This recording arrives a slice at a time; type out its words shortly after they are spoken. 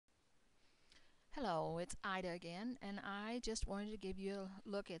Hello, it's Ida again, and I just wanted to give you a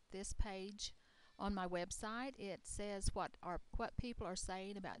look at this page on my website. It says what people are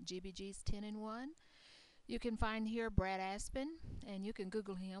saying about GBG's 10 in 1. You can find here Brad Aspen, and you can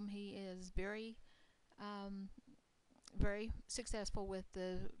Google him. He is um, very successful with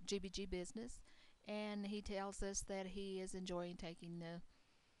the GBG business, and he tells us that he is enjoying taking the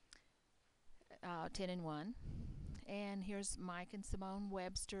 10 in 1. And here's Mike and Simone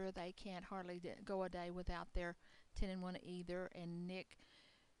Webster. They can't hardly go a day without their 10 in 1 either. And Nick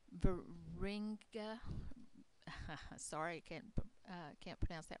Veringa. Sorry, can't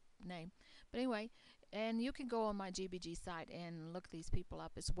pronounce that name. But anyway, and you can go on my GBG site and look these people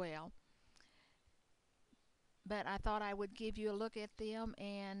up as well. But I thought I would give you a look at them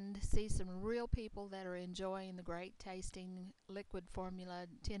and see some real people that are enjoying the great tasting liquid formula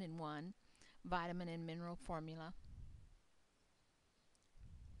 10 in 1 vitamin and mineral formula.